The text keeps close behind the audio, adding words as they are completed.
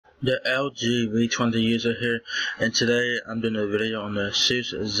The LG V20 user here, and today I'm doing a video on the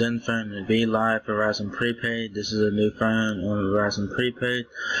ASUS ZenFone V Live Verizon Prepaid. This is a new phone on Verizon Prepaid.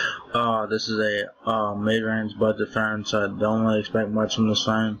 This is a mid-range budget phone, so I don't really expect much from this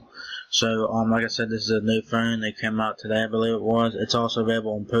phone. So, like I said, this is a new phone. It came out today, I believe it was. It's also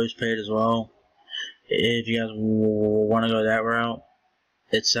available on postpaid as well. If you guys want to go that route,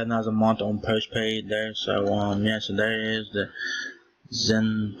 it's $7 a month on postpaid there. So, yeah, so there it is, the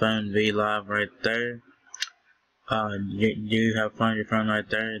ZenFone V Live right there. You have fun your phone right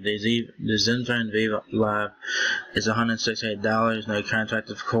there. The ZenFone V Live is $168, no contract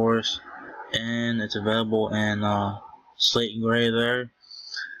of course, and it's available in slate and gray there.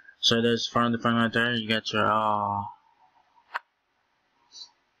 So there's front of the phone right there. You got your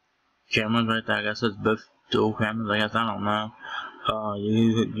cameras right there. I guess it's both dual cameras. I guess, I don't know.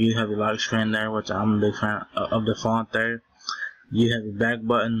 You have your lock screen there, which I'm a big fan of the font there. You have your back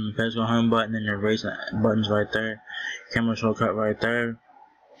button, physical home button, and your recent buttons right there. Camera shortcut right there.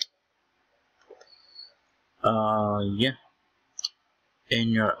 Yeah. And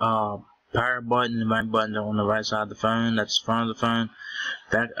your power button and back button are on the right side of the phone. That's the front of the phone.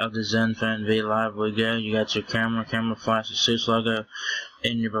 Back of the ZenFone V Live we go. You got your camera flash, the ASUS logo,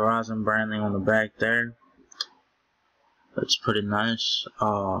 and your Verizon branding on the back there. That's pretty nice.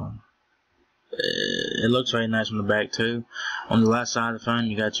 It looks very nice on the back too. On the left side of the phone,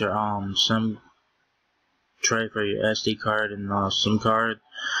 you got your SIM tray for your SD card and SIM card.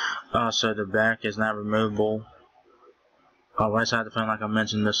 So the back is not removable. Right side of the phone, like I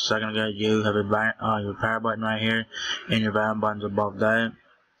mentioned just a second ago, you have your power button right here, and your volume buttons above that.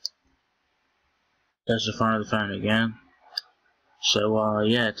 That's the front of the phone again. So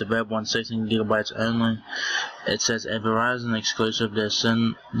yeah, it's available on 16 gigabytes only. It says a Verizon exclusive, the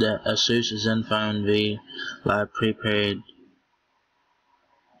ASUS ZenFone V Live Prepaid,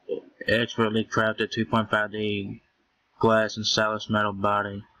 expertly crafted 2.5D glass and stylish metal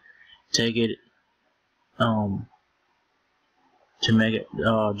body. Take it to make it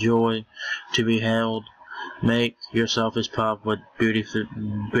joy to be held. Make your selfies pop with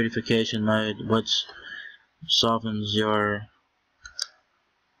beautification mode, which softens your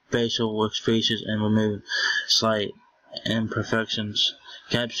facial features and remove slight imperfections.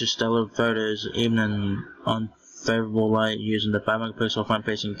 Capture stellar photos even in unfavorable light using the 5-megapixel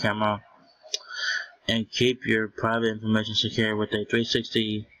front-facing camera, and keep your private information secure with a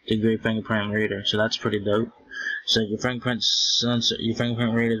 360-degree fingerprint reader. So that's pretty dope. So your fingerprint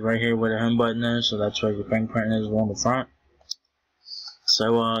reader is right here where the home button is. So that's where your fingerprint is on the front.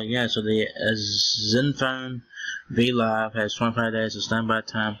 So yeah, so the ZenFone V Live has 25 days of standby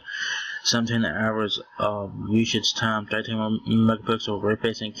time, 17 hours of usage time, 13 megapixel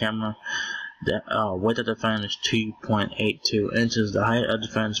rear-facing camera. The width of the phone is 2.82 inches. The height of the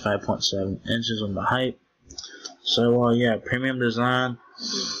phone is 5.7 inches on the height. So yeah, premium design.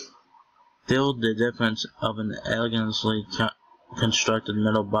 Feel the difference of an elegantly constructed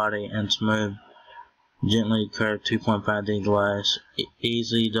metal body and smooth, gently curved 2.5D glass,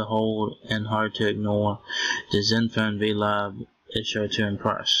 easy to hold and hard to ignore. The ZenFone V Live is sure to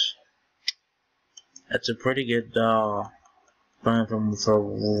impress. It's a pretty good phone for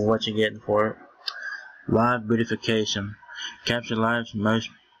what you're getting for it. Live beautification. Capture life's most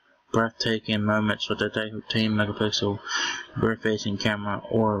breathtaking moments with a 13 megapixel rear-facing camera,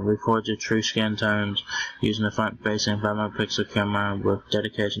 or record your true skin tones using the front-facing 5-megapixel camera with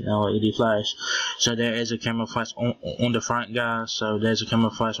dedication LED flash. So there is a camera flash on the front, guys. So there's a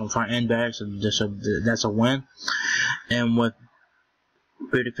camera flash on front and back. So that's a win. And with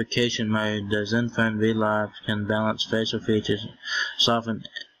beautification mode, the ZenFone V Live can balance facial features, soften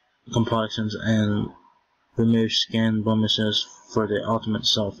complexions, and remove skin blemishes for the ultimate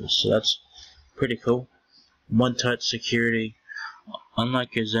selfies. So that's pretty cool. One-touch security.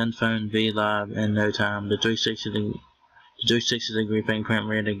 Unlike your ZenFone V Live in no time, the 360-degree fingerprint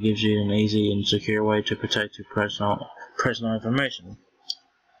reader gives you an easy and secure way to protect your personal information.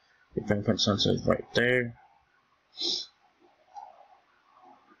 Your fingerprint sensor is right there.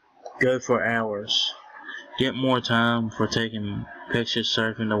 Go for hours. Get more time for taking pictures,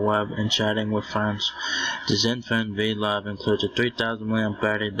 surfing the web, and chatting with friends. The ZenFone V Live includes a 3000 mAh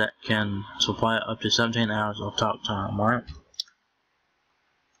battery that can supply up to 17 hours of talk time. Right?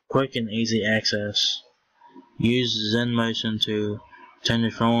 Quick and easy access. Use ZenMotion to turn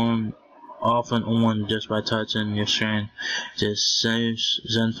your phone off and on just by touching your screen. The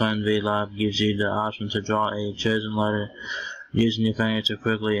ZenFone V Live gives you the option to draw a chosen letter using your finger to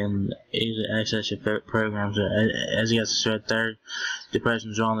quickly and easily access your programs. As you guys see right there, the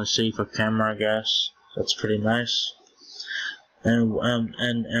person's drawing the C for camera, I guess. That's pretty nice. And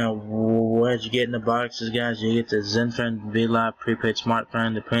what you get in the boxes, guys, you get the ZenFone V Live prepaid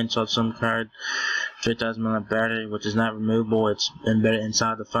smartphone, the pre-installed SIM card, 3000 mAh battery, which is not removable. It's embedded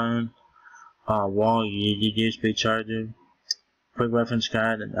inside the phone. Wall, USB charger, quick reference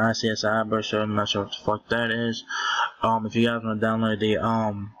guide, an ICSI brochure. I'm not sure what the fuck that is. If you guys want to download the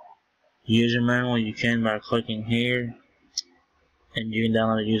user manual, you can by clicking here, and you can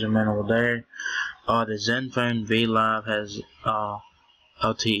download the user manual there. The ZenFone V Live has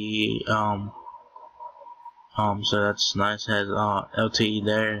LTE, so that's nice. Has LTE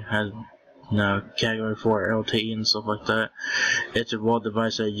there, has category 4 LTE and stuff like that. It's a world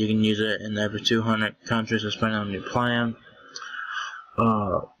device that you can use it in every 200 countries depending on your plan.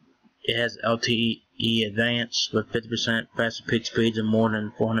 It has LTE Advanced with 50% faster peak speeds and more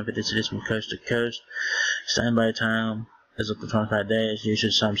than 450 cities from coast to coast. Standby time is up to 25 days.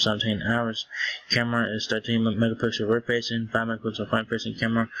 Usage time 17 hours. Camera is 13 megapixel rear facing, 5 megapixel front facing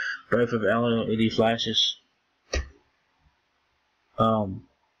camera, both with LED flashes.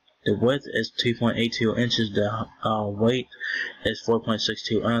 The width is 2.82 inches. The weight is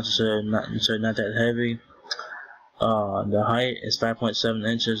 4.62 ounces, so not that heavy. The height is 5.7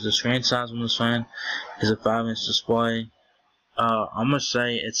 inches. The screen size on this phone is a 5-inch display. I'm gonna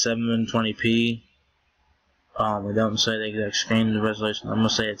say it's 720p. It don't say the exact screen resolution. I'm gonna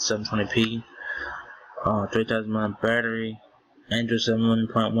say it's 720p. 3000 mAh battery. Android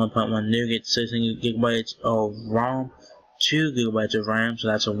 7.1.1 nougat. 16 gigabytes of ROM. 2 gigabytes of RAM, so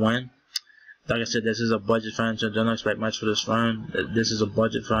that's a win. Like I said, this is a budget phone, so don't expect much for this phone. This is a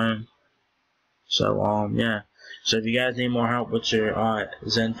budget phone. So, yeah. So if you guys need more help with your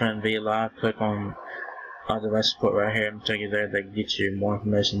ZenFone V Live, click on the device support right here and take you there. They can get you more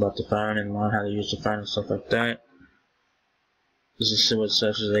information about the phone and learn how to use the phone and stuff like that. This is what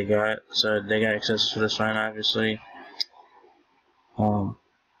accessories they got. So they got accessories for this phone, obviously.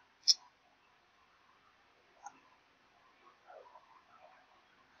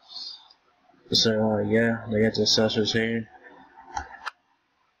 So yeah, they got the accessories here.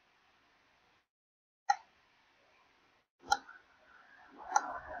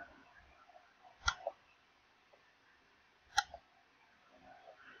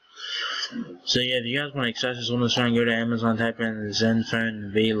 So yeah, if you guys want accessories on this phone, go to Amazon, type in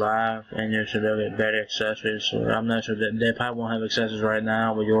ZenFone V Live, and you should get better accessories. So I'm not sure that they probably won't have accessories right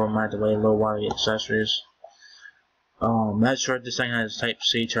now, but you'll might have to wait a little while to get accessories. Not sure if this thing has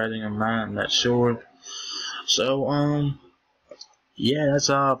Type-C charging or not. I'm not sure. So yeah,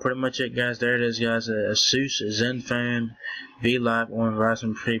 that's pretty much it, guys. There it is, guys. ASUS ZenFone V Live on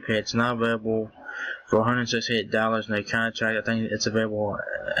Verizon Prepaid. It's now available for $168. No contract. I think it's available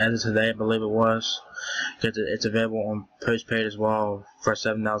as of today. I believe it was. It's available on postpaid as well for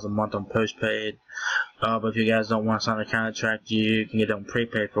 $7 a month on postpaid. But if you guys don't want to sign a contract, you can get it on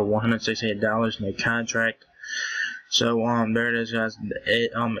prepaid for $168. No contract. So there it is, guys.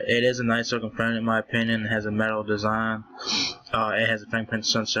 It is a nice looking phone in my opinion. It has a metal design. It has a fingerprint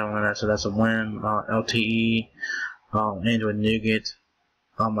sensor on it, so that's a win. LTE, Android Nougat.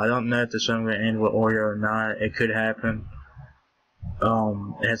 I don't know if this phone will end with Oreo or not. It could happen.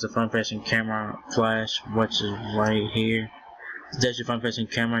 It has a front-facing camera flash, which is right here. That's your front-facing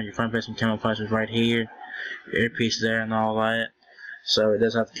camera. Your front-facing camera flash is right here. Your earpiece there and all that. So it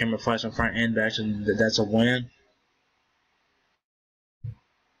does have the camera flash on front and back, so that's a win.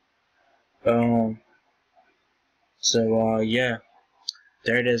 Yeah,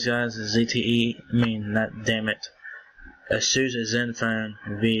 there it is, guys. ASUS ZenFone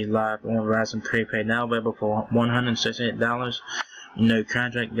V Live on Verizon Prepaid, now available for $168. No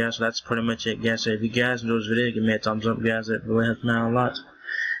contract, guys. So that's pretty much it, guys. So if you guys enjoyed this video, give me a thumbs up, guys. It really helps me out a lot.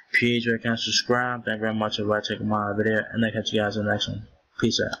 Please rate and subscribe. Thank you very much for watching my video, and I'll catch you guys in the next one.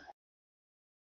 Peace out.